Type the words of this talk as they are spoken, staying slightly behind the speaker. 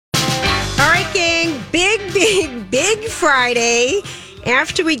big Friday.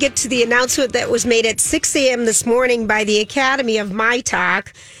 After we get to the announcement that was made at 6 a.m. this morning by the Academy of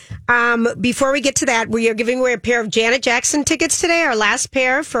myTalk. Before we get to that, we are giving away a pair of Janet Jackson tickets today, our last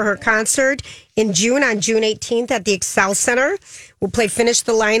pair for her concert in June, on June 18th at the Excel Center. We'll play Finish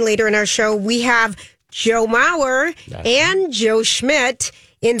the Line later in our show. We have Joe Mauer and Joe Schmidt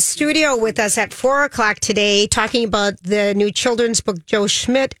in studio with us at 4 o'clock today, talking about the new children's book Joe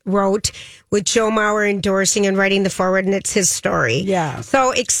Schmidt wrote, with Joe Mauer endorsing and writing the foreword, and it's his story. Yeah.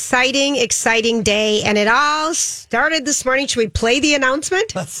 So exciting day. And it all started this morning. Should we play the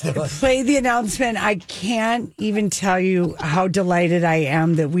announcement? Let's do it. Play the announcement. I can't even tell you how delighted I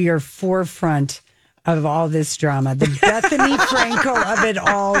am that we are forefront of all this drama. The Bethany Franco of it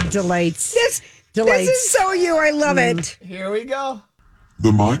all delights. This is so you. I love it. Here we go.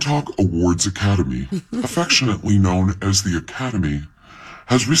 The myTalk Awards Academy, affectionately known as the Academy,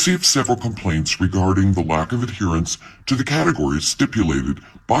 has received several complaints regarding the lack of adherence to the categories stipulated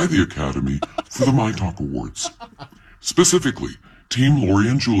by the Academy for the myTalk Awards. Specifically, Team Lori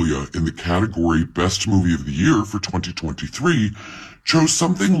and Julia in the category Best Movie of the Year for 2023 chose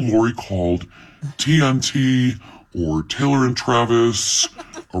something Lori called TNT or Taylor and Travis,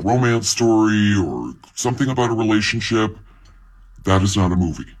 a romance story, or something about a relationship. That is not a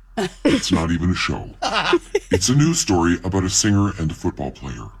movie. It's not even a show. It's a news story about a singer and a football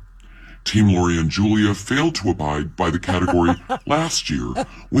player. Team Lori and Julia failed to abide by the category last year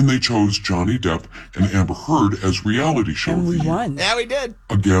when they chose Johnny Depp and Amber Heard as reality show And of the we year. won. Yeah, we did.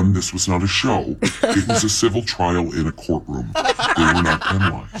 Again, this was not a show. It was a civil trial in a courtroom. They were not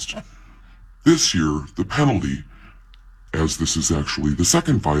penalized. This year, the penalty, as this is actually the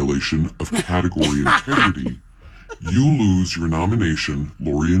second violation of category integrity, you lose your nomination,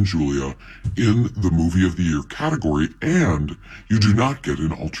 Lori and Julia, in the Movie of the Year category, and you do not get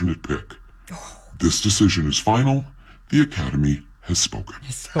an alternate pick. This decision is final. The Academy has spoken.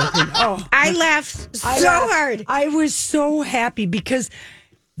 Oh, I laughed hard. I was so happy because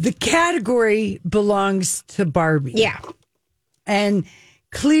the category belongs to Barbie. Yeah. And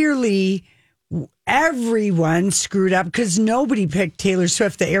clearly everyone screwed up because nobody picked Taylor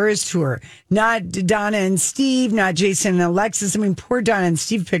Swift, the Eras Tour. Not Donna and Steve, not Jason and Alexis. I mean, poor Donna and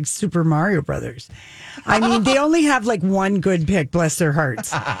Steve picked Super Mario Brothers. I mean, they only have like one good pick, bless their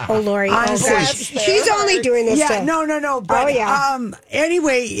hearts. Oh, Lori. Honestly. She's only doing this Yeah, stuff. no. But,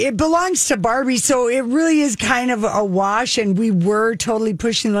 anyway, it belongs to Barbie, so it really is kind of a wash, and we were totally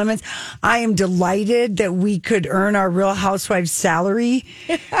pushing limits. I am delighted that we could earn our Real Housewives salary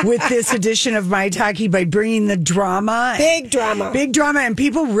with this edition of My Talkie by bringing the drama. Big drama. Big drama, and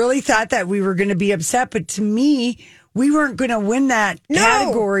people really thought that we were going to be upset, but to me, we weren't going to win that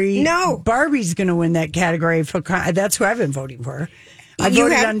category. No. Barbie's going to win that category. That's who I've been voting for. I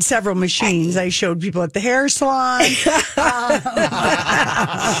voted on several machines. I showed people at the hair salon.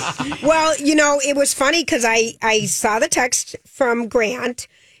 Well, it was funny because I saw the text from Grant,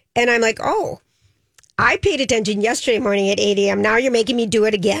 and I'm like, oh, I paid attention yesterday morning at 8 a.m. Now you're making me do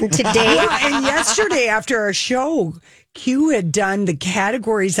it again today. And yesterday after our show, Q had done the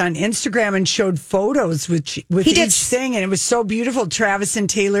categories on Instagram and showed photos with each thing, and it was so beautiful. Travis and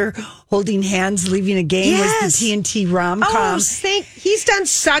Taylor holding hands, leaving a game was the TNT rom-com. Oh, he's done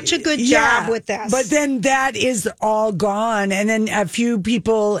such a good job with this. But then that is all gone, and then a few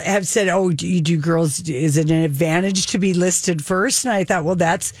people have said, "Oh, do girls? Is it an advantage to be listed first?" And I thought, well,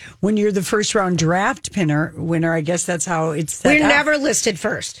 that's when you're the first round draft winner. I guess that's how it's set We're up. never listed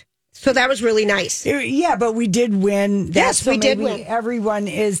first. So that was really nice. Yeah, but we did win. Yes, we did win. Everyone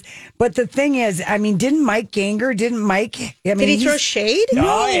is. But the thing is, I mean, didn't Mike Ganger, did he throw shade? No.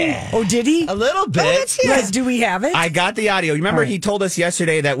 Oh, yeah. Oh, did he? A little bit. let's hear it. Do we have it? I got the audio. Remember, he told us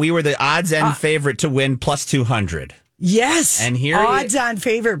yesterday that we were the odds-on favorite to win plus 200. Yes. And here odds-on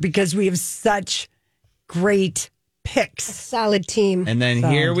favorite because we have such great picks. Solid team. And then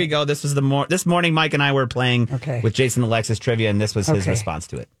here we go. This was this morning. Mike and I were playing with Jason Alexis trivia, and this was his response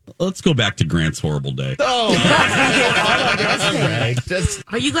to it. Let's go back to Grant's horrible day. Oh,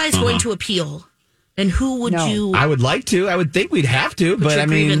 are you guys going to appeal? And who would you? I would like to. I would think we'd have to, but I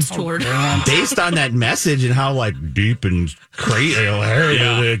mean, based on that message and how deep and crazy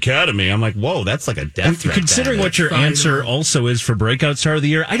the Academy, I'm like, whoa, that's like a death threat. Considering what your answer also is for Breakout Star of the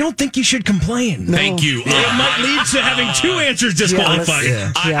Year, I don't think you should complain. No. Thank you. It might lead to having two answers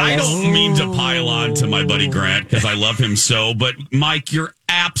disqualified. I don't mean to pile on to my buddy Grant because I love him so, but Mike, you're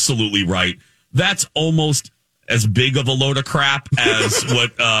absolutely right. That's almost as big of a load of crap as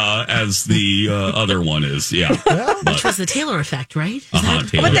as the other one is. Yeah. Which was the Taylor effect, right? Taylor.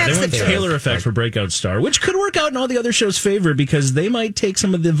 But that's the Taylor effect for Breakout Star, which could work out in all the other shows' favor because they might take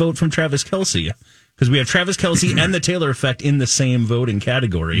some of the vote from Travis Kelce. because we have Travis Kelce and the Taylor Effect in the same voting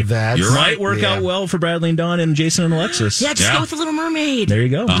category. That might work out well for Bradley and Dawn and Jason and Alexis. Yeah, just go with the Little Mermaid. There you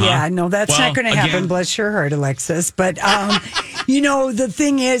go. Yeah, no, that's not going to happen. Bless your heart, Alexis. But, the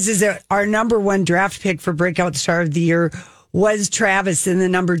thing is that our number one draft pick for Breakout Star of the Year was Travis. And the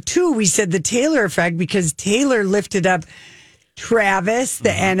number 2, we said the Taylor Effect, because Taylor lifted up Travis, the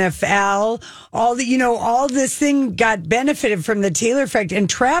NFL, all this thing got benefited from the Taylor Effect. And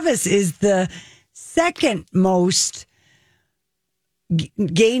Travis is the second most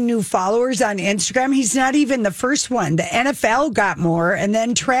gain new followers on Instagram. He's not even the first one. The NFL got more, and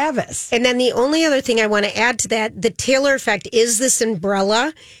then Travis. And then the only other thing I want to add to that, the Taylor Effect is this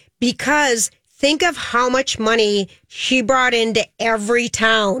umbrella, because think of how much money she brought into every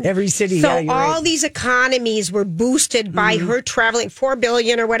town, every city. So all right. These economies were boosted by her traveling, $4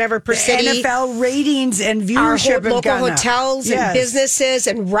 billion or whatever per city. NFL ratings and viewership, local hotels and businesses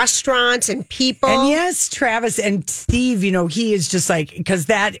and restaurants and people. And yes, Travis and Steve, he is just like, because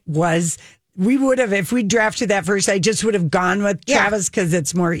that was. We would have, if we drafted that first, I just would have gone with Travis because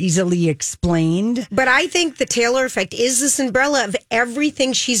it's more easily explained. But I think the Taylor Effect is this umbrella of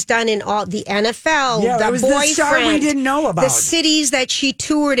everything she's done in all the NFL, the it was boyfriend, the star we didn't know about, the cities that she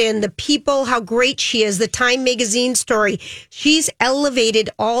toured in, the people, how great she is, the Time magazine story. She's elevated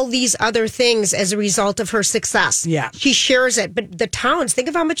all these other things as a result of her success. Yeah, she shares it. But the towns, think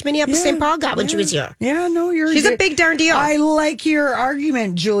of how much money St. Paul got when she was here. Yeah, no, she's a big darn deal. I like your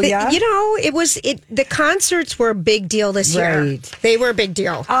argument, Julia. The concerts were a big deal this year. They were a big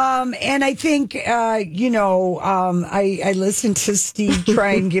deal. And I think, I listened to Steve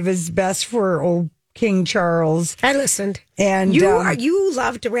try and give his best for old King Charles. I listened. And you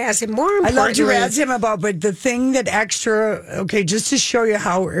love to razz him. More importantly, I love to razz him but the thing that just to show you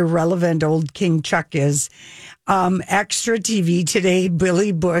how irrelevant old King Chuck is, extra TV today,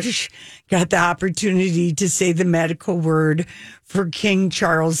 Billy Bush got the opportunity to say the medical word for King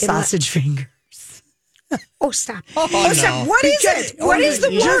Charles sausage finger. Oh, stop. Stop. What is it? What is the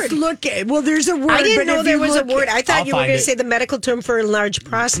word? Just look at there's a word. I didn't know there was a word. I thought you were going to say the medical term for enlarged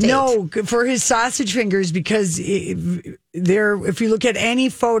prostate. No, for his sausage fingers, because if you look at any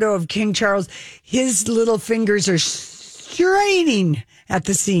photo of King Charles, his little fingers are straining at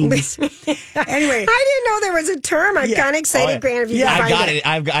the seams. Anyway, I didn't know there was a term. I'm kind of excited, Grant. If you can find it.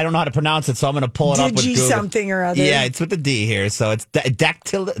 I don't know how to pronounce it, so I'm going to pull it up with Google. Something or other. Yeah, it's with the D here, so it's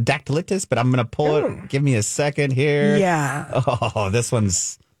dactylitis. But I'm going to pull it. Give me a second here. Yeah. Oh, this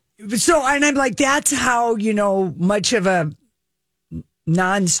one's so. And I'm like, that's how much of a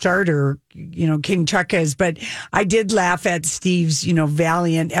non-starter King Chuck is. But I did laugh at Steve's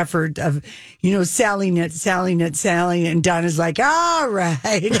valiant effort of selling it, and Donna's like, all right.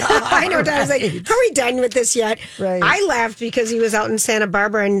 I know Donna's like, are we done with this yet? Right. I laughed because he was out in Santa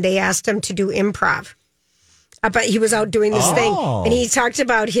Barbara and they asked him to do improv, but he was out doing this thing and he talked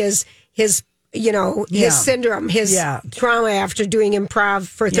about his syndrome, his trauma after doing improv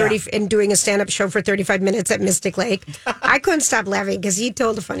for 30 and doing a stand-up show for 35 minutes at Mystic Lake. I couldn't stop laughing because he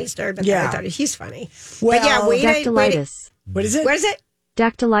told a funny story, but I thought he's funny. Well, dactylitis. What is it? What is it?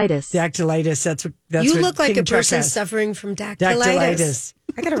 Dactylitis. Dactylitis. That's you what look like King a person Chuck has. suffering from dactylitis.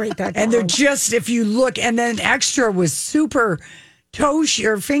 I gotta write that down. And they're just, if you look, and then Extra was super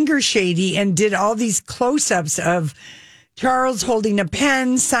finger shady and did all these close-ups of Charles holding a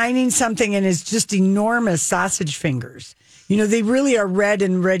pen, signing something, and his just enormous sausage fingers. They really are red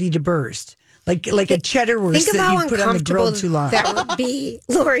and ready to burst. Like a cheddar wurst that you put on the grill too long. That would be,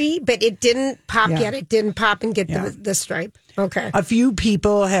 Lori, but it didn't pop yet. It didn't pop and get the stripe. Okay. A few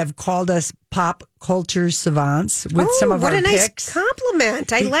people have called us pop culture savants with some of our picks. What a nice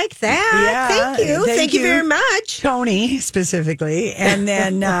compliment. I like that. Thank you. Thank you very much. Tony, specifically. And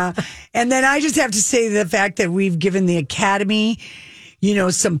then I just have to say the fact that we've given the Academy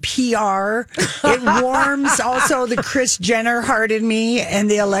some PR. It warms also the Kris Jenner heart in me and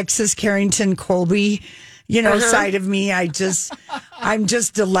the Alexis Carrington Colby, side of me. I'm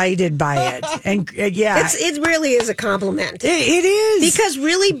just delighted by it. And it really is a compliment. It is. Because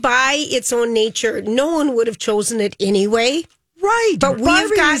really by its own nature, no one would have chosen it anyway. Right. But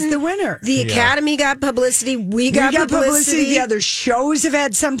we've gotten the winner. The Academy got publicity. We got publicity. The other shows have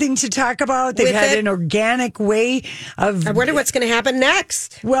had something to talk about. They've had an organic way of. I wonder what's going to happen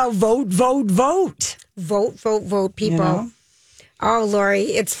next. Well, vote. Vote, people. Oh, Lori,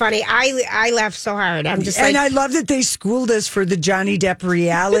 it's funny. I laugh so hard. I'm just and I love that they schooled us for the Johnny Depp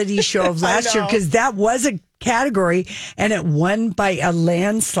reality show of last year, because that was a category and it won by a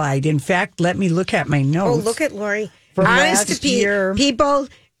landslide. In fact, let me look at my notes. Oh, look at Lori. From Honest last to year. People,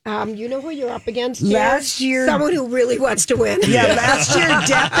 You know who you're up against? Last year, someone who really wants to win. Yeah, last year,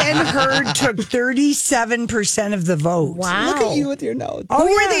 Depp and Heard took 37% of the vote. Wow. Look at you with your notes. Who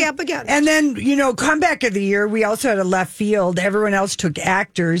were they up against? And then, comeback of the year, we also had a left field. Everyone else took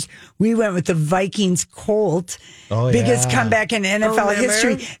actors. We went with the Vikings Colt. Biggest comeback in NFL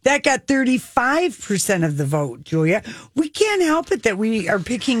history. That got 35% of the vote, Julia. We can't help it that we are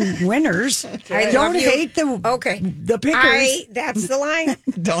picking winners. I don't love hate the pickers. That's the line.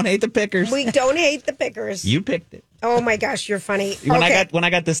 Don't hate the pickers. We don't hate the pickers. You picked it. Oh my gosh, you're funny. When I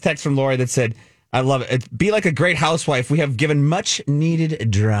got this text from Lori that said, I love it. Be like a great housewife. We have given much needed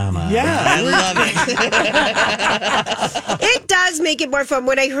drama. Yeah. I love it. It does make it more fun.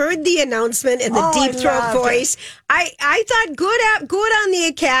 When I heard the announcement and the deep throat voice, I thought good on the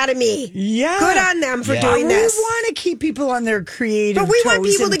Academy. Yeah. Good on them for doing this. We want to keep people on their creative But we want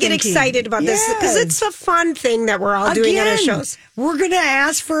toes people to and get thinking. excited about this because it's a fun thing that we're all doing on our shows. We're going to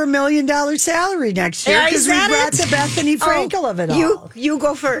ask for $1 million salary next year because we brought the Bethany Frankel of it all. You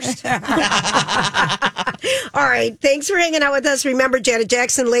go first. All right. Thanks for hanging out with us. Remember, Janet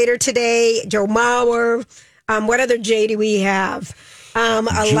Jackson later today, Joe Mauer. What other J do we have?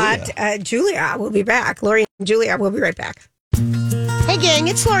 Julia will be back. Lori and Julia will be right back. Hey, gang.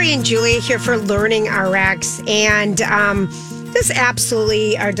 It's Lori and Julia here for Learning RX. And just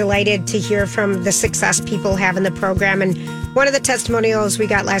absolutely are delighted to hear from the success people have in the program. And one of the testimonials we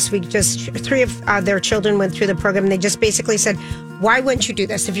got last week, just 3 of their children went through the program. And they just basically said, why wouldn't you do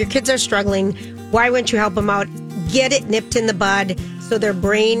this? If your kids are struggling, why wouldn't you help them out? Get it nipped in the bud so their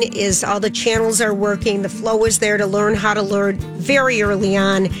brain is, all the channels are working. The flow is there to learn how to learn very early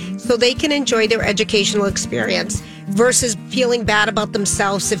on so they can enjoy their educational experience versus feeling bad about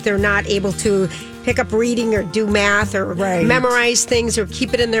themselves if they're not able to pick up reading or do math or memorize things or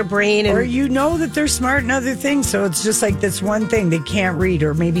keep it in their brain. Or that they're smart in other things. So it's just like this one thing they can't read,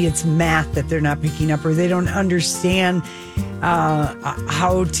 or maybe it's math that they're not picking up, or they don't understand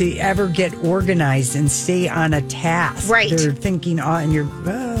how to ever get organized and stay on a task. Right. They're thinking,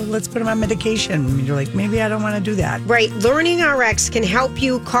 let's put them on medication. And you're like, maybe I don't want to do that. Right. Learning RX can help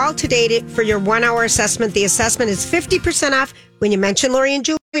you. Call today for your 1-hour assessment. The assessment is 50% off when you mention Lori and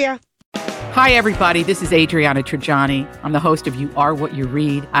Julia. Hi, everybody. This is Adriana Trajani. I'm the host of You Are What You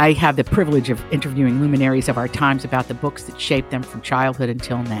Read. I have the privilege of interviewing luminaries of our times about the books that shaped them from childhood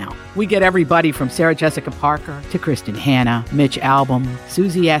until now. We get everybody from Sarah Jessica Parker to Kristen Hanna, Mitch Albom,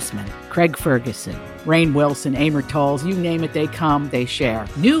 Susie Essman, Craig Ferguson, Rainn Wilson, Amor Tolls, you name it, they come, they share.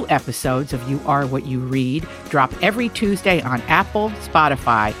 New episodes of You Are What You Read drop every Tuesday on Apple,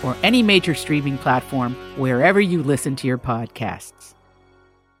 Spotify, or any major streaming platform wherever you listen to your podcasts.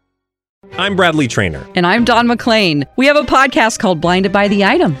 I'm Bradley Trainer. And I'm Don McClain. We have a podcast called Blinded by the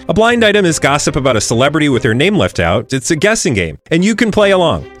Item. A blind item is gossip about a celebrity with their name left out. It's a guessing game, and you can play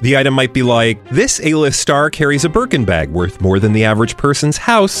along. The item might be like, this A-list star carries a Birkin bag worth more than the average person's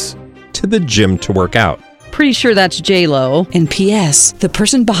house to the gym to work out. Pretty sure that's J-Lo. And P.S. the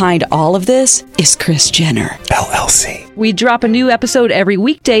person behind all of this is Kris Jenner, LLC. We drop a new episode every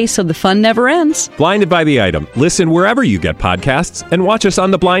weekday so the fun never ends. Blinded by the Item. Listen wherever you get podcasts and watch us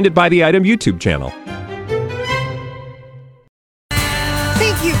on the Blinded by the Item YouTube channel.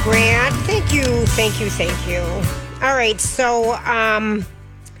 Thank you, Grant. Thank you. All right, so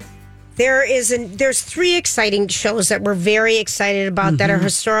there's 3 exciting shows that we're very excited about that are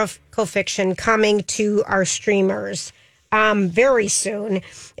historical fiction coming to our streamers very soon.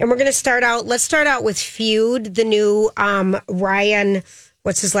 And we're going to start out with Feud, the new Ryan,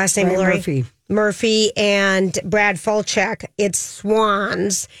 what's his last name, Lori? Murphy and Brad Falchuk. It's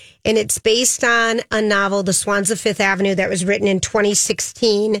Swans, and it's based on a novel, The Swans of Fifth Avenue, that was written in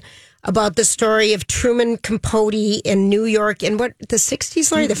 2016 about the story of Truman Capote in New York in the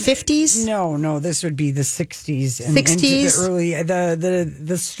 60s, Larry? The 50s? No, this would be the 60s. And 60s?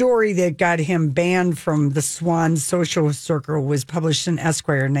 The story that got him banned from the Swan Social Circle was published in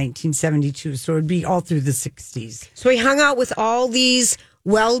Esquire in 1972. So it would be all through the 60s. So he hung out with all these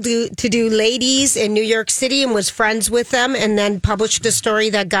well-to-do ladies in New York City and was friends with them, and then published a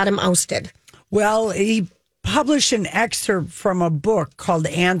story that got him ousted. Well, he published an excerpt from a book called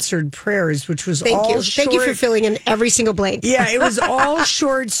Answered Prayers, which was Thank you for filling in every single blank. Yeah, it was all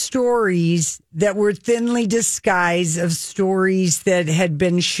short stories that were thinly disguised of stories that had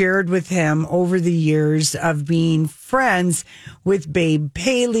been shared with him over the years of being friends with Babe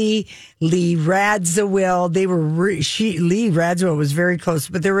Paley, Lee Radziwill. Lee Radziwill was very close,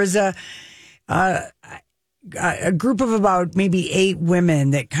 but there was a group of about maybe 8 women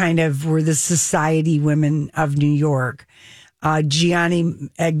that kind of were the society women of New York. Gianni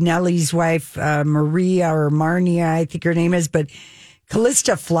Agnelli's wife, Maria or Marnia, I think her name is, but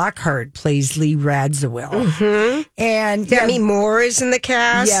Callista Flockhart plays Lee Radziwill. And Demi Moore is in the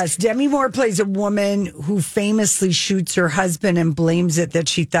cast. Yes, Demi Moore plays a woman who famously shoots her husband and blames it that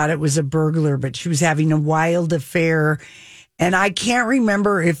she thought it was a burglar, but she was having a wild affair. And I can't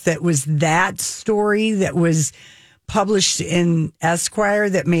remember if that was that story that was published in Esquire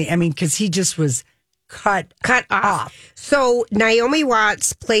because he just was cut off. So Naomi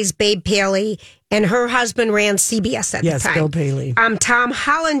Watts plays Babe Paley, and her husband ran CBS at the time. Yes, Bill Paley. Tom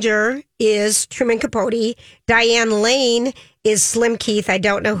Hollinger is Truman Capote. Diane Lane is Slim Keith. I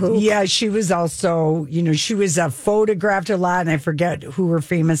don't know who. Yeah, she was also, she was photographed a lot, and I forget who her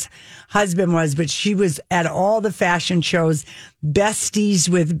famous husband was, but she was at all the fashion shows, besties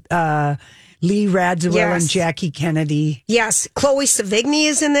with Lee Radziwill and Jackie Kennedy. Yes, Chloe Sevigny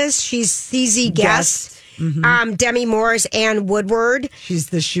is in this. She's CZ Guest. Mm-hmm. Demi Moore's Ann Woodward. She's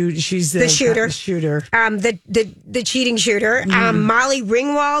the shooter. The cheating shooter. Mm-hmm. Molly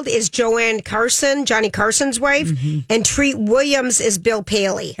Ringwald is Joanne Carson, Johnny Carson's wife, and Treat Williams is Bill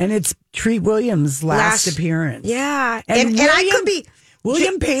Paley. And it's Treat Williams' last appearance. Yeah, and I could be.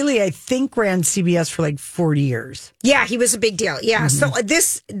 William Paley, I think, ran CBS for like 40 years. Yeah, he was a big deal. Yeah, so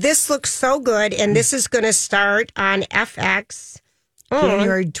this looks so good, and this is going to start on FX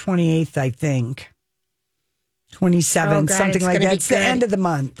January 28th, I think. 27th, something like that. It's the end of the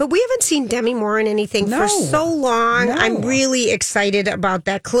month. But we haven't seen Demi Moore in anything for so long. No. I'm really excited about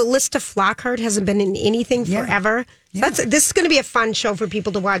that. Callista Flockhart hasn't been in anything forever. Yeah. This is going to be a fun show for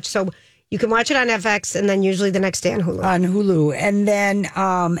people to watch. So you can watch it on FX and then usually the next day on Hulu. And then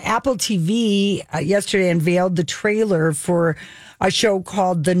Apple TV yesterday unveiled the trailer for a show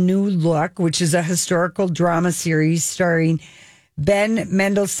called The New Look, which is a historical drama series starring Ben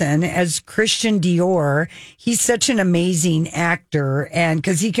Mendelsohn as Christian Dior. He's such an amazing actor, and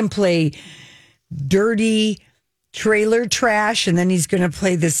because he can play dirty trailer trash, and then he's going to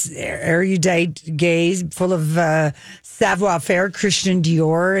play this erudite gaze full of savoir-faire, Christian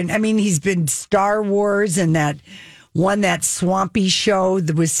Dior. And I mean, he's been Star Wars and that swampy show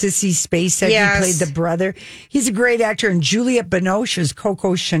with Sissy Spacek. Yes. He played the brother. He's a great actor. And Juliette Binoche is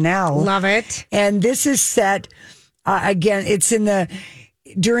Coco Chanel. Love it. And this is set, again, it's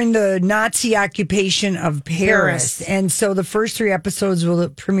during the Nazi occupation of Paris. And so the first 3 episodes will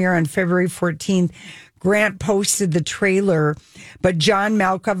premiere on February 14th. Grant posted the trailer, but John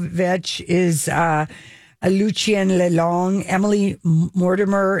Malkovich is Lucien Lelong. Emily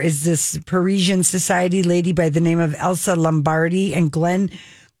Mortimer is this Parisian society lady by the name of Elsa Lombardi. And Glenn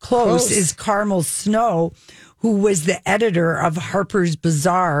Close is Carmel Snow, who was the editor of Harper's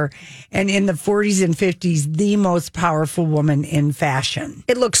Bazaar, and in the 40s and 50s, the most powerful woman in fashion.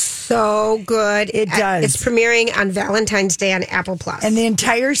 It looks so good. It does. It's premiering on Valentine's Day on Apple Plus. And the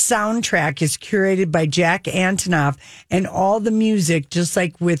entire soundtrack is curated by Jack Antonoff, and all the music, just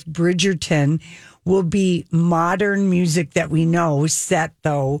like with Bridgerton, will be modern music that we know, set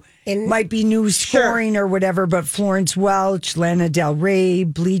though. Might be new scoring or whatever, but Florence Welch, Lana Del Rey,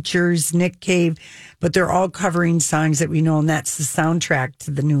 Bleachers, Nick Cave, but they're all covering songs that we know, and that's the soundtrack to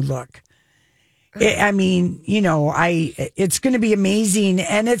The New Look. It's going to be amazing.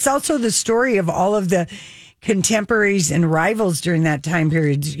 And it's also the story of all of the contemporaries and rivals during that time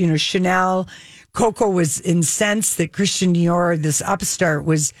period. Chanel, Coco was incensed that Christian Dior, this upstart,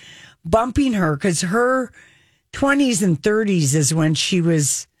 was bumping her because her 20s and 30s is when she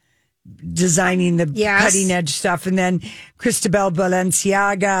was designing the cutting edge stuff. And then Cristobal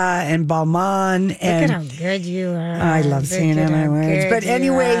Balenciaga and Balmain. And look at how good you are. I love saying it my words. But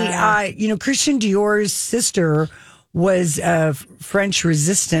anyway, Christian Dior's sister was a French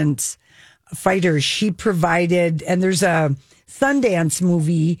resistance fighter. She provided, and there's a Sundance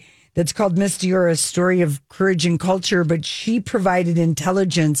movie that's called Miss Dior, A Story of Courage and Culture, but she provided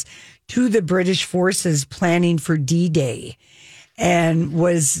intelligence to the British forces planning for D-Day and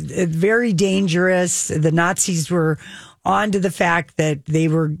was very dangerous. The Nazis were on to the fact that they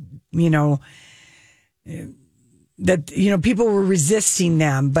were, people were resisting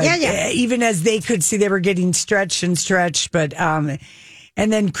them, but even as they could see, they were getting stretched, but, and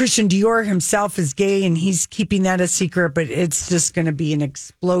then Christian Dior himself is gay and he's keeping that a secret, but it's just going to be an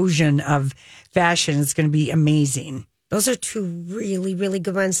explosion of fashion. It's going to be amazing. Those are 2 really, really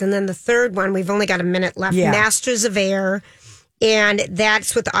good ones. And then the third one, we've only got a minute left. Yeah. Masters of Air. And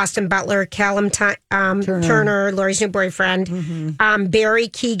that's with Austin Butler, Callum Turner, Lori's new boyfriend, Barry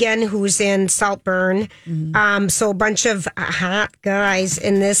Keoghan, who's in Saltburn. So a bunch of hot guys.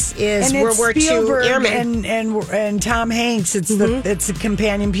 And this is World War II Airmen. And Tom Hanks. It's a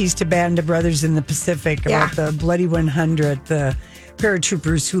companion piece to Band of Brothers in the Pacific about the Bloody 100th, the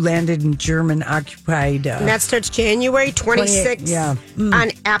paratroopers who landed in German-occupied. And that starts January 26th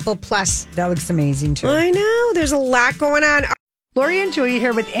on Apple Plus. That looks amazing, too. I know. There's a lot going on. Lori and Julia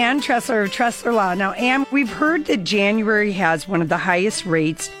here with Ann Tressler of Tressler Law. Now, Ann, we've heard that January has one of the highest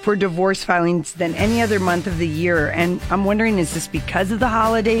rates for divorce filings than any other month of the year. And I'm wondering, is this because of the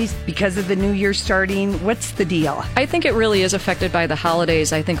holidays, because of the new year starting? What's the deal? I think it really is affected by the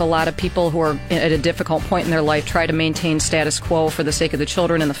holidays. I think a lot of people who are at a difficult point in their life try to maintain status quo for the sake of the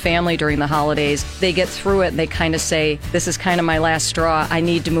children and the family during the holidays. They get through it and they kind of say, this is kind of my last straw. I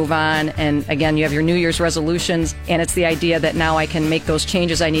need to move on. And again, you have your New Year's resolutions, and it's the idea that now I can make those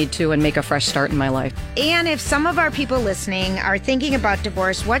changes I need to and make a fresh start in my life. And if some of our people listening are thinking about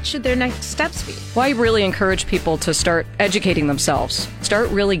divorce, what should their next steps be? Well, I really encourage people to start educating themselves. Start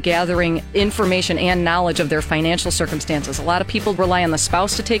really gathering information and knowledge of their financial circumstances. A lot of people rely on the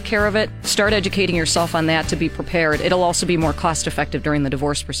spouse to take care of it. Start educating yourself on that to be prepared. It'll also be more cost effective during the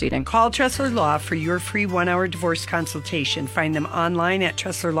divorce proceeding. Call Tressler Law for your free 1-hour divorce consultation. Find them online at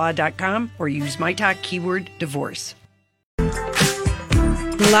TresslerLaw.com or use myTalk keyword divorce.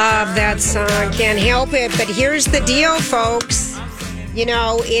 Love that song. Can't help it. But here's the deal, folks. You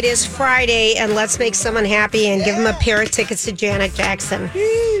know, it is Friday, and let's make someone happy and give them a pair of tickets to Janet Jackson.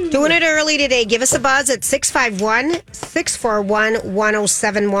 Doing it early today. Give us a buzz at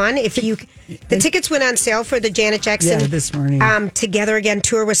 651-641-1071. The tickets went on sale for the Janet Jackson this morning. Together Again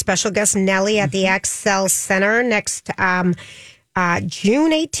tour with special guest Nelly at the Excel Center next June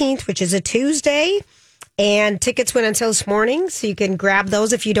 18th, which is a Tuesday. And tickets went on sale this morning, so you can grab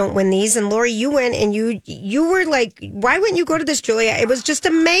those if you don't win these. And Lori, you went, and you were like, why wouldn't you go to this, Julia? It was just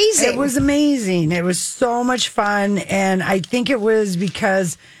amazing. It was amazing. It was so much fun. And I think it was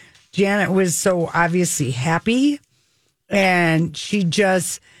because Janet was so obviously happy. And she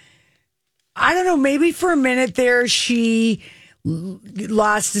just, I don't know, maybe for a minute there, she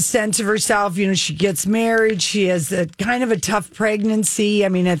lost a sense of herself. You know, she gets married. She has a kind of a tough pregnancy. I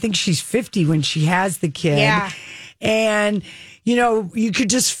mean, I think she's 50 when she has the kid. Yeah. And, you know, you could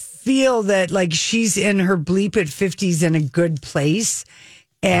just feel that like she's in her bleep at 50s in a good place.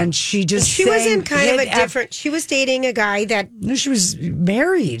 And she just she was in kind of a different. She was dating a guy that no, she was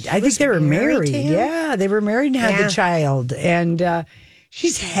married. I think they were married. Yeah, they were married and had the child, and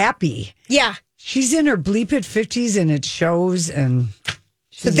she's happy. Yeah, she's in her bleep at 50s, and it shows. And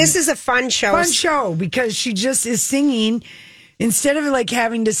so this is a fun show. Fun show because she just is singing. Instead of like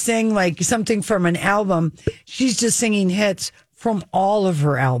having to sing like something from an album, she's just singing hits from all of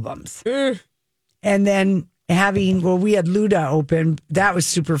her albums. And then we had Luda open. That was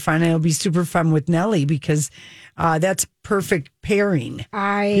super fun. And it'll be super fun with Nelly because that's perfect pairing.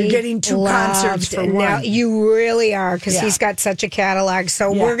 You're getting two concerts for one. You really are because he's got such a catalog.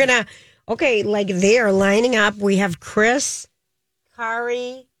 So we're going to, like they are lining up. We have Chris,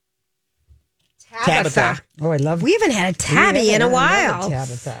 Kari, Tabitha. Oh, I love. We haven't had a Tabby in a while.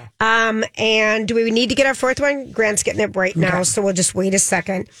 Tabitha. And do we need to get our fourth one? Grant's getting it right now, so we'll just wait a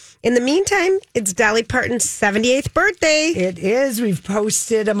second. In the meantime, it's Dolly Parton's 78th birthday. It is. We've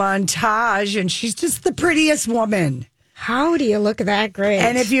posted a montage, and she's just the prettiest woman. How do you look that great?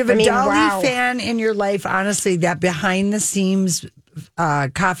 And if you have a Dolly fan in your life, honestly, that behind the scenes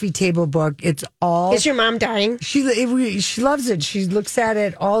coffee table book, it's all. Is your mom dying? She loves it. She looks at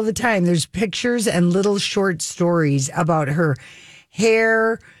it all the time. There's pictures and little short stories about her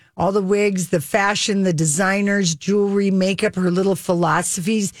hair, all the wigs, the fashion, the designers, jewelry, makeup, her little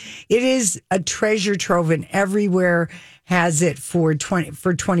philosophies. It is a treasure trove, and everywhere has it for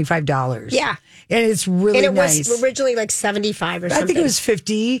 $25. Yeah. And it's really nice. And it was originally like 75 or something. I think it was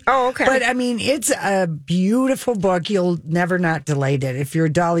 50. Oh, okay. But I mean, it's a beautiful book. You'll never not delight it. If you're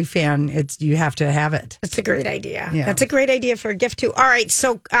a Dolly fan, you have to have it. That's a great idea. Yeah. That's a great idea for a gift too. All right,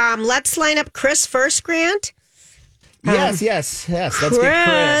 so let's line up Chris first, Grant. Yes. Let's Chris. get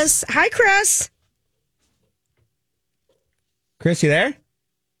Chris. Hi, Chris. Chris, you there?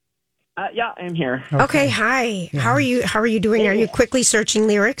 Yeah, I'm here. Okay, hi. Yeah. How are you doing? Are you quickly searching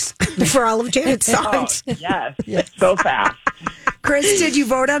lyrics for all of Janet's songs? Yes, so fast. Chris, did you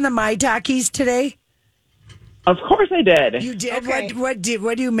vote on the My Talkies today? Of course I did. You did? Okay. What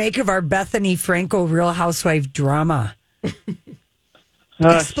do you make of our Bethany Frankel Real Housewife drama?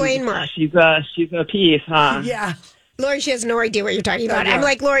 Explain more. She's a piece, huh? Yeah. Lori, she has no idea what you're talking about. I'm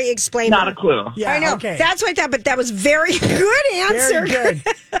like, Lori, explain. Not a clue. Yeah, I know. Okay. That's what I thought, but that was very good answer. Very good.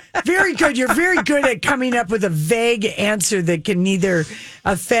 Very good. You're very good at coming up with a vague answer that can neither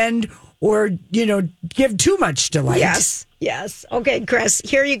offend or, give too much delight. Yes. Okay, Chris,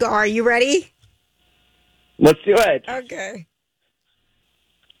 here you go. Are you ready? Let's do it. Okay.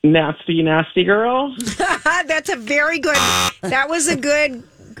 Nasty, nasty girl. That's a very good. That was a good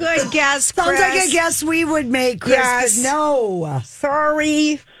guess, Chris. Sounds like a guess we would make, Chris. Yes. But no.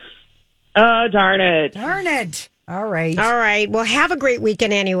 Sorry. Oh, darn it. Darn it. All right. All right. Well, have a great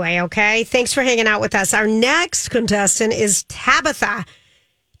weekend anyway, okay? Thanks for hanging out with us. Our next contestant is Tabitha.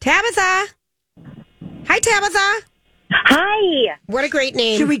 Tabitha. Hi, Tabitha. Hi. What a great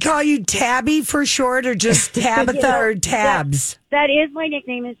name. Should we call you Tabby for short or just Tabitha or Tabs? That is my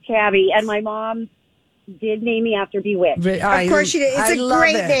nickname is Tabby, and my mom did name me after Bewitched. Of course she did. It's a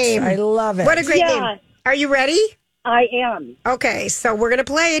great name. I love it. What a great name. Are you ready? I am. Okay, so we're going to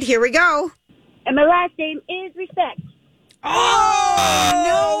play it. Here we go. And my last name is Respect. Oh,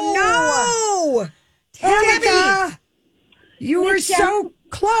 no. Tabitha. You were so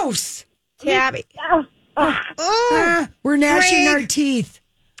close. Tabby. We're gnashing our teeth.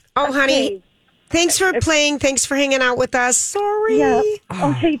 Oh, honey. Thanks for playing. Thanks for hanging out with us. Sorry. Yeah.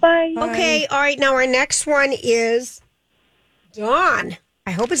 Okay, bye. Okay, all right. Now our next one is Dawn.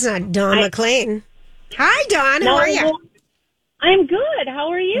 I hope it's not Dawn McLean. Hi, Dawn. How are you? I'm good. How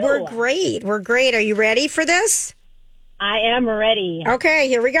are you? We're great. We're great. Are you ready for this? I am ready. Okay,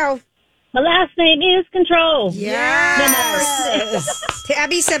 here we go. My last name is Control. Yes.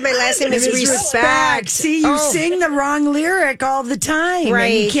 Tabby said my last name is Respect. See, you sing the wrong lyric all the time.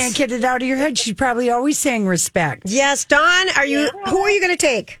 Right. And you can't get it out of your head. She probably always sang Respect. Yes, Dawn, who are you going to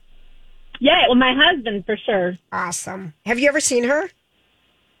take? Yeah, well, my husband, for sure. Awesome. Have you ever seen her?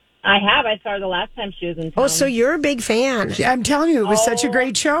 I have. I saw her the last time she was in town. Oh, so you're a big fan. I'm telling you, it was such a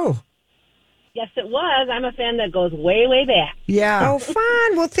great show. Yes, it was. I'm a fan that goes way, way back. Yeah. Oh,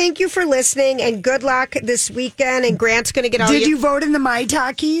 fun. Well, thank you for listening, and good luck this weekend. And Grant's going to get all Did you vote in the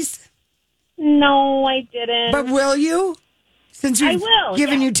myTalkies? No, I didn't. But will you? Since we've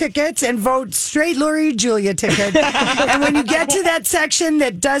given you tickets, and vote straight Lori Julia ticket. And when you get to that section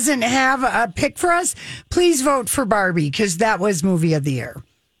that doesn't have a pick for us, please vote for Barbie, because that was movie of the year.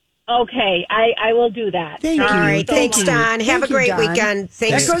 Okay, I will do that. Thank you. All right, thanks, Don. Have a great weekend.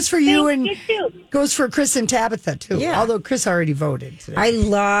 Thanks. That goes for you, and you too. Goes for Chris and Tabitha too. Yeah. Although Chris already voted today.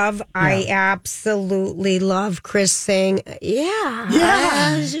 I absolutely love Chris saying,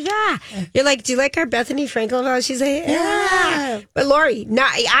 yeah. You're like, do you like our Bethany Frankel voice? She's like, yeah. But Lori,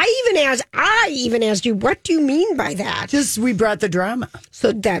 I even asked you, what do you mean by that? Just we brought the drama.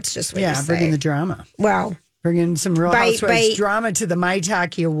 So that's just what you say. Bringing the drama. Well. Bringing some Real Housewives drama to the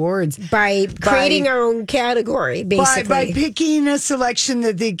myTalk Awards. By creating our own category, basically. By picking a selection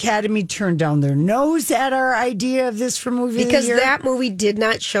that the Academy turned down their nose at our idea of this for movie of the year. Because that movie did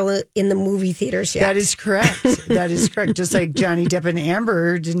not show in the movie theaters yet. That is correct. That is correct. Just like Johnny Depp and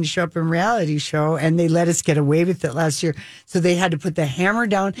Amber didn't show up in reality show, and they let us get away with it last year. So they had to put the hammer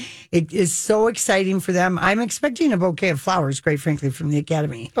down. It is so exciting for them. I'm expecting a bouquet of flowers, quite frankly, from the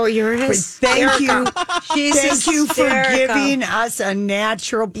Academy. Oh, you're thank you. Thank you for hysterical. giving us a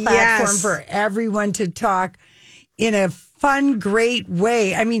natural platform for everyone to talk in a fun, great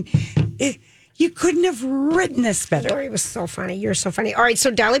way. I mean, you couldn't have written this better. Lori was so funny. You're so funny. All right,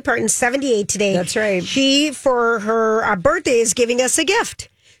 so Dolly Parton's 78 today. That's right. She, for her birthday, is giving us a gift.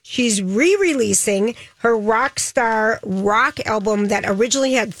 She's re-releasing her rock star rock album that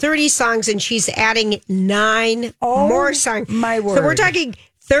originally had 30 songs, and she's adding 9 more songs. My word. So we're talking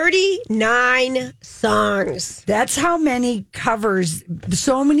 39 songs. That's how many covers.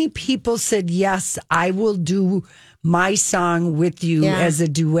 So many people said, yes, I will do my song with you as a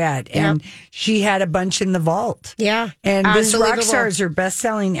duet. And she had a bunch in the vault. Yeah. And this Rockstar is her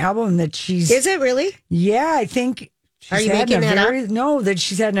best-selling album that she's... Is it really? Yeah, I think... Are you making that up? No, that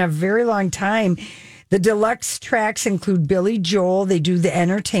she's had in a very long time. The deluxe tracks include Billy Joel. They do The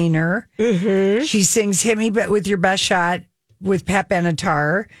Entertainer. Mm-hmm. She sings Hit Me With Your Best Shot with Pat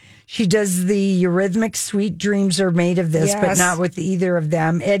Benatar. She does the Eurythmics Sweet Dreams Are Made of This, but not with either of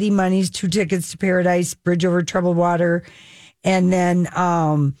them. Eddie Money's 2 Tickets to Paradise, Bridge Over Troubled Water. And then,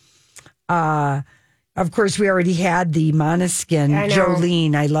 of course, we already had the Måneskin,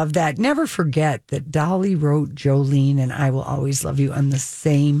 Jolene. I love that. Never forget that Dolly wrote Jolene and I Will Always Love You on the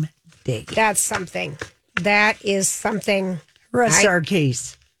same day. That's something. That is something. Rest our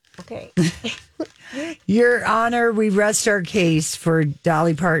case. Okay. Your Honor, we rest our case for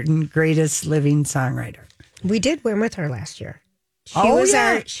Dolly Parton, greatest living songwriter. We did win with her last year.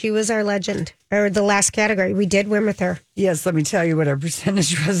 She was our legend, or the last category. We did win with her. Yes, let me tell you what our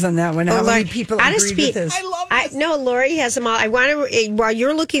percentage was on that one. How many people agreed with this? I love this. No, Lori has them all. I want to, while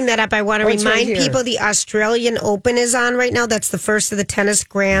you're looking that up, I want to remind people the Australian Open is on right now. That's the first of the tennis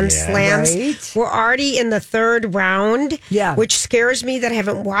Grand Slams. Right. We're already in the 3rd round, which scares me that I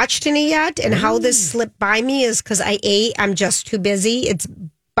haven't watched any yet. And how this slipped by me is because I'm just too busy. It's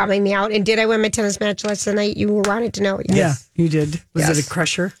bumming me out. And did I win my tennis match last night? You wanted to know. Yes. Yeah, you did. Was it a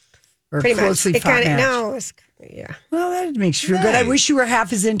crusher? Or pretty closely much. fought match? No, it was, yeah. Well, that makes you feel good. I wish you were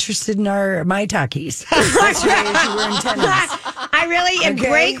half as interested in our myTalkies as you were in tennis. I really, and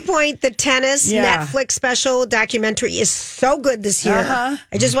Breakpoint, the tennis Netflix special documentary is so good this year.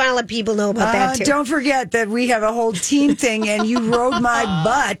 I just want to let people know about that too. Don't forget that we have a whole team thing, and you rode my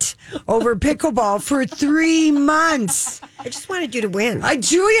butt over pickleball for 3 months. I just wanted you to win.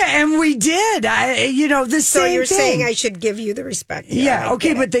 Julia, and we did. The so same you're thing. saying I should give you the respect. Yeah,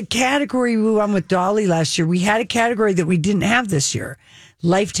 okay, but the category we won with Dolly last year, we had a category that we didn't have this year.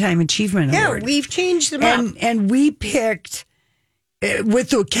 Lifetime Achievement Award. Yeah, we've changed them up. And we picked,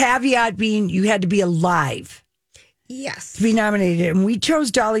 with the caveat being you had to be alive. Yes. To be nominated. And we chose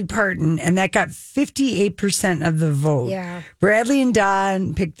Dolly Parton, and that got 58% of the vote. Yeah. Bradley and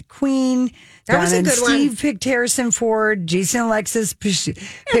Don picked the Queen. That was a good one. Steve picked Harrison Ford. Jason and Alexis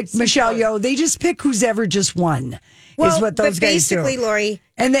picked Michelle Yeoh. They just pick who's ever just won. Well, is what those guys do. Basically, Lori.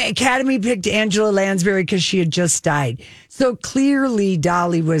 And the Academy picked Angela Lansbury because she had just died. So clearly,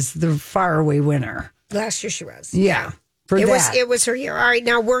 Dolly was the faraway winner. Last year she was. Yeah. It was her year. All right,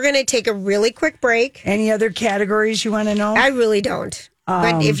 now we're going to take a really quick break. Any other categories you want to know? I really don't.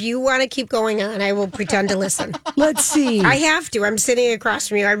 But if you want to keep going on, I will pretend to listen. Let's see. I have to. I'm sitting across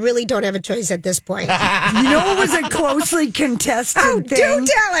from you. I really don't have a choice at this point. You know what was a closely contested thing? Do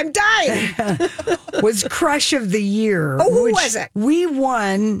tell. I'm dying. Was Crush of the Year. Oh, who was it? We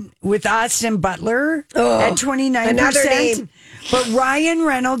won with Austin Butler at 29%. Another name. But Ryan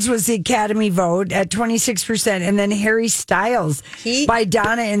Reynolds was the Academy vote at 26%, and then Harry Styles by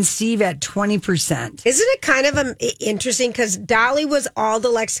Donna and Steve at 20%. Isn't it kind of interesting? Because Dolly was all the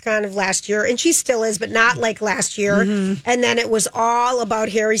lexicon of last year, and she still is, but not like last year. Mm-hmm. And then it was all about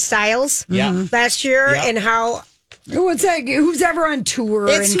Harry Styles last year and how... What's that? Who's ever on tour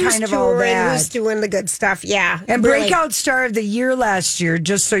and kind of all that? Who's doing the good stuff, And really. Breakout Star of the Year last year,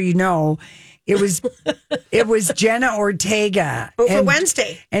 just so you know... It was Jenna Ortega over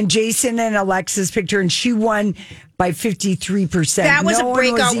Wednesday, and Jason and Alexis picked her, and she won by 53%. That was a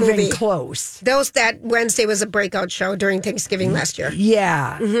breakout movie. Even close. That Wednesday was a breakout show during Thanksgiving last year.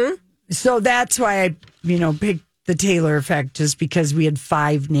 Yeah, so that's why I picked the Taylor Effect, just because we had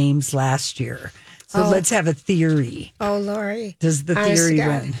 5 names last year. So let's have a theory. Oh, Lori. Does the theory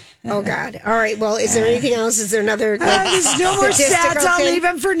win? Oh, God. All right. Well, is there anything else? Is there another there's no more stats. I'll leave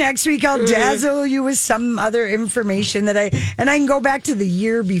them for next week. I'll dazzle you with some other information that I can go back to the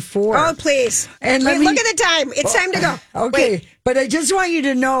year before. Oh, please. And look at the time. It's time to go. Okay. Wait. But I just want you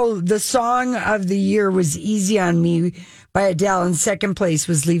to know the song of the year was Easy on Me by Adele, and second place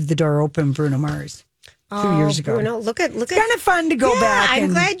was Leave the Door Open, Bruno Mars. 2 years ago. Bruno, look at kind of fun to go back. I'm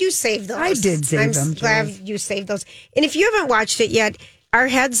glad you saved those. I did save them. I'm glad you saved those. And if you haven't watched it yet, our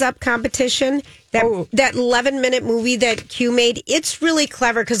Heads Up competition, that 11-minute movie that Q made, it's really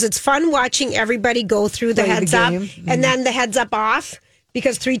clever because it's fun watching everybody go through the Heads Up and then the Heads Up off,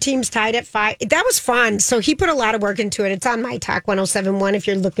 because 3 teams tied at 5. That was fun. So he put a lot of work into it. It's on myTalk 107.1 if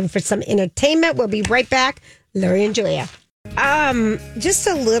you're looking for some entertainment. We'll be right back. Lori and Julia. Just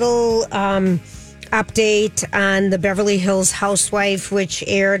a little update on the Beverly Hills Housewife, which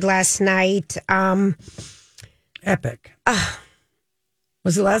aired last night. Epic.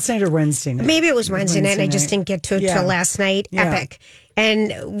 Was it last night or Wednesday night? Maybe it was Wednesday night. I just didn't get to it till last night. Yeah. Epic.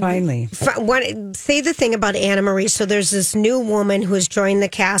 And finally, say the thing about Anna Marie. So there's this new woman who has joined the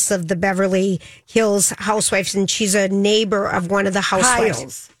cast of the Beverly Hills Housewives, and she's a neighbor of one of the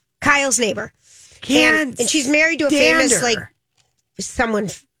housewives. Kyle's neighbor. And she's married to a famous, someone...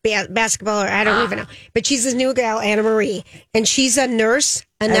 basketball, or I don't even know. But she's this new gal, Anna Marie, and she's a nurse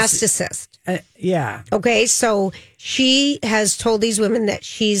anesthetist. Yeah. Okay, so she has told these women that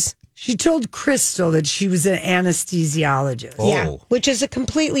She told Crystal that she was an anesthesiologist. Yeah, which is a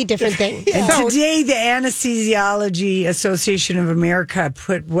completely different thing. And today, the Anesthesiology Association of America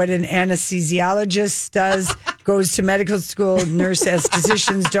put what an anesthesiologist does, goes to medical school, nurse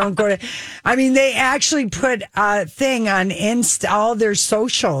estheticians don't go to. I mean, they actually put a thing on all their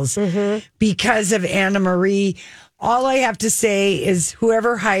socials because of Anna Marie. All I have to say is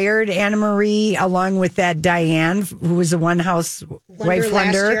whoever hired Anna Marie, along with that Diane, who was a One House Wife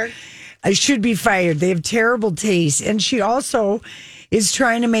Wonder, should be fired. They have terrible taste. And she also is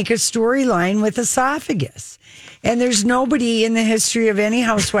trying to make a storyline with esophagus. And there's nobody in the history of any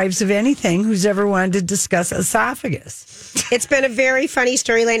housewives of anything who's ever wanted to discuss esophagus. It's been a very funny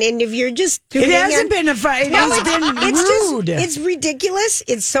storyline, and if you're just it hasn't been a fight. It has been rude. It's ridiculous.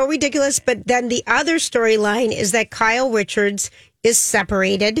 It's so ridiculous. But then the other storyline is that Kyle Richards is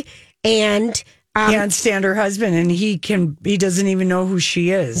separated, and can't stand her husband, and he doesn't even know who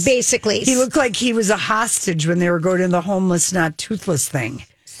she is. Basically. He looked like he was a hostage when they were going to the homeless, not toothless thing.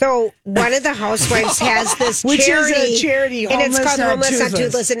 So one of the housewives has this Which charity, is a charity, and it's called Homeless Not Toothless.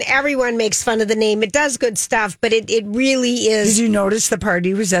 Toothless, and everyone makes fun of the name. It does good stuff, but it really is. Did you notice the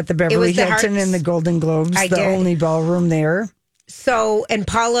party was at the Beverly Hilton in the Golden Globes, I the did. only ballroom there? So, and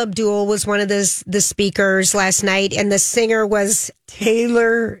Paula Abdul was one of the speakers last night, and the singer was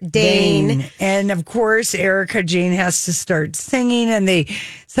Taylor Dane. And of course, Erica Jane has to start singing, and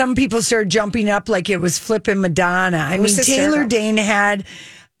some people started jumping up like it was flipping Madonna. I mean, Taylor Dane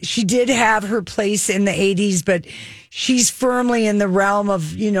she did have her place in the 80s, but she's firmly in the realm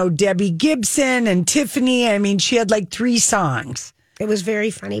of, Debbie Gibson and Tiffany. I mean, she had like 3 songs. It was very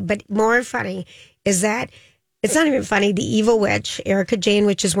funny, but more funny is that it's not even funny. The evil witch, Erica Jane,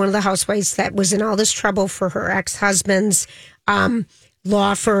 which is one of the housewives that was in all this trouble for her ex-husband's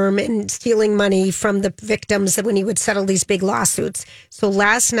law firm and stealing money from the victims when he would settle these big lawsuits. So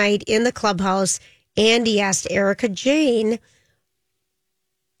last night in the clubhouse, Andy asked Erica Jane,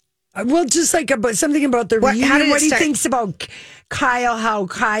 well, just like something about the reunion, what he thinks about Kyle, how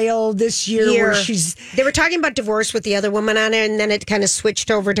Kyle this year where they were talking about divorce with the other woman on it, and then it kind of switched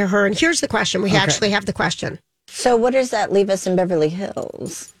over to her. And here's the question. We actually have the question. So what does that leave us in Beverly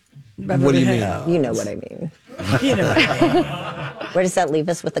Hills? What do you mean? You know what I mean. You know what I mean. Where does that leave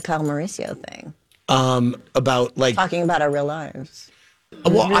us with the Kyle Mauricio thing? About like talking about our real lives.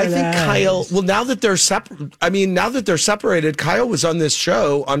 Well, I think Kyle. Well, now that they're separated, Kyle was on this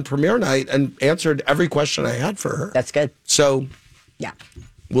show on premiere night and answered every question I had for her. That's good. So, yeah,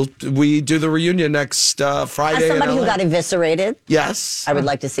 we do the reunion next Friday. As somebody who got eviscerated, yes, I would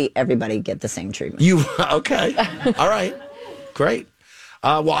like to see everybody get the same treatment. You okay? All right, great.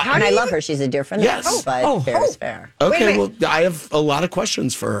 Well, and I love her. She's a dear friend. Yes, but fair is fair. Okay, well, I have a lot of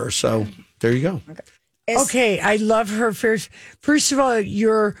questions for her. So there you go. Okay, I love her. First of all,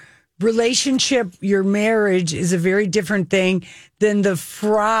 your relationship, your marriage is a very different thing than the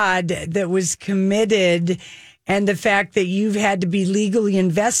fraud that was committed and the fact that you've had to be legally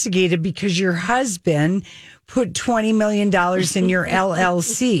investigated because your husband put $20 million in your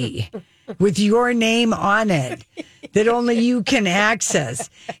LLC with your name on it that only you can access.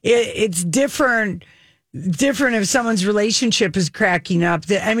 It's different if someone's relationship is cracking up.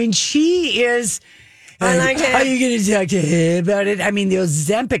 I mean, she is... I like it. Are you going to talk to him about it? I mean, the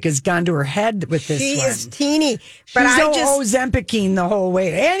Ozempic has gone to her head with this She one. is teeny. But She's I just... Ozempicing the whole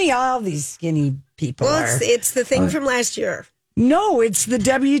way. All these skinny people it's the thing from last year. No, it's the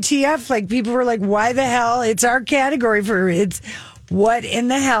WTF. Like, people were like, why the hell? It's our category it's what in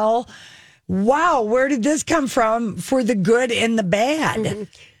the hell? Wow, where did this come from for the good and the bad? Mm-hmm.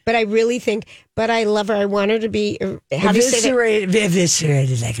 But I really think, I love her. I want her to be eviscerated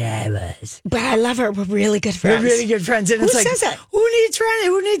like I was. But I love her. We're really good friends. We're really good friends. And Who it's like, says that?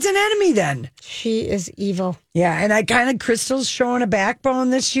 Who needs an enemy then? She is evil. Yeah, and Crystal's showing a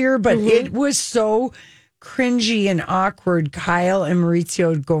backbone this year, but it was so cringy and awkward. Kyle and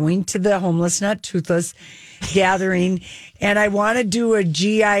Maurizio going to the Homeless Not Toothless gathering, and I want to do a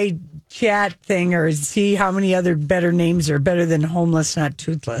GI chat thing or see how many other better names are better than Homeless Not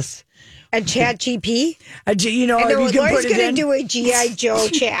Toothless. A chat GP? You can Lori's put it going in. to do a GI Joe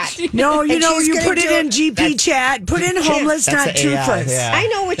chat. No, you put it in GP chat. Put in Homeless Not Toothless. Yeah. I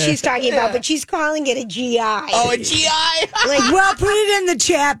know what she's talking about, but she's calling it a GI. Oh, a GI? Well, put it in the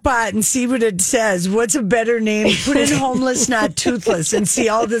chat bot and see what it says. What's a better name? Put in Homeless Not Toothless and see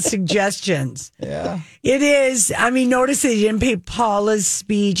all the suggestions. Yeah. It is. I mean, notice they didn't pay Paula's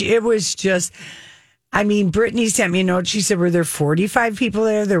speech. It was just... I mean, Brittany sent me a note. She said, were there 45 people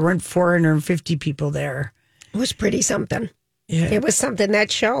there? There weren't 450 people there. It was pretty something. Yeah. It was something,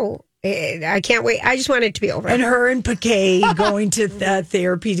 that show. I can't wait. I just want it to be over. And her and Piquet going to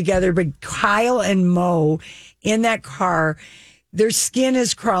therapy together. But Kyle and Mo in that car, their skin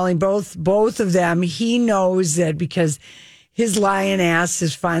is crawling, both of them. He knows that because his lion ass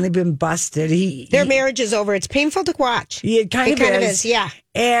has finally been busted. Their marriage is over. It's painful to watch. It kind of is. Yeah.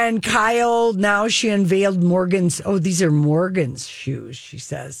 And Kyle, now she unveiled Morgan's. Oh, these are Morgan's shoes, she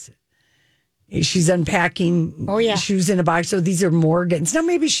says. She's unpacking shoes in a box. So these are Morgan's. Now,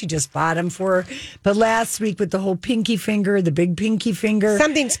 maybe she just bought them for her. But last week with the whole pinky finger, the big pinky finger.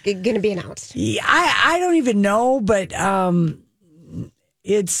 Something's going to be announced. Yeah, I don't even know, but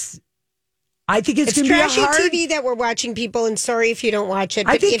I think it's going to be trashy TV that we're watching, people, and sorry if you don't watch it.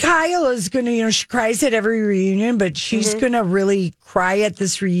 I think Kyle is going to, she cries at every reunion, but she's going to really cry at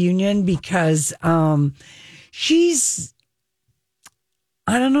this reunion because she's,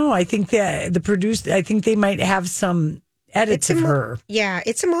 I don't know. I think that I think they might have some edits of her. Yeah,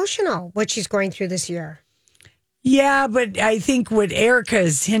 it's emotional what she's going through this year. Yeah, but I think what Erica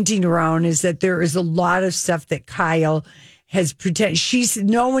is hinting around is that there is a lot of stuff that Kyle has pretended.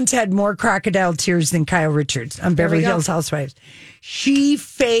 No one's had more crocodile tears than Kyle Richards on Beverly Hills Housewives. She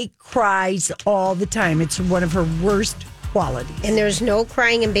fake cries all the time. It's one of her worst qualities. And there's no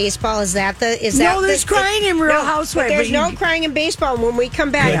crying in baseball. Is that there's crying in Real Housewives. There's no crying in baseball. When we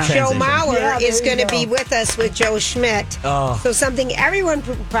come back, Joe Mauer is going to be with us with Joe Schmidt. Oh. So something everyone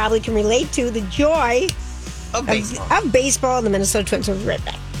probably can relate to, the joy of baseball and the Minnesota Twins. Will be right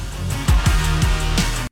back.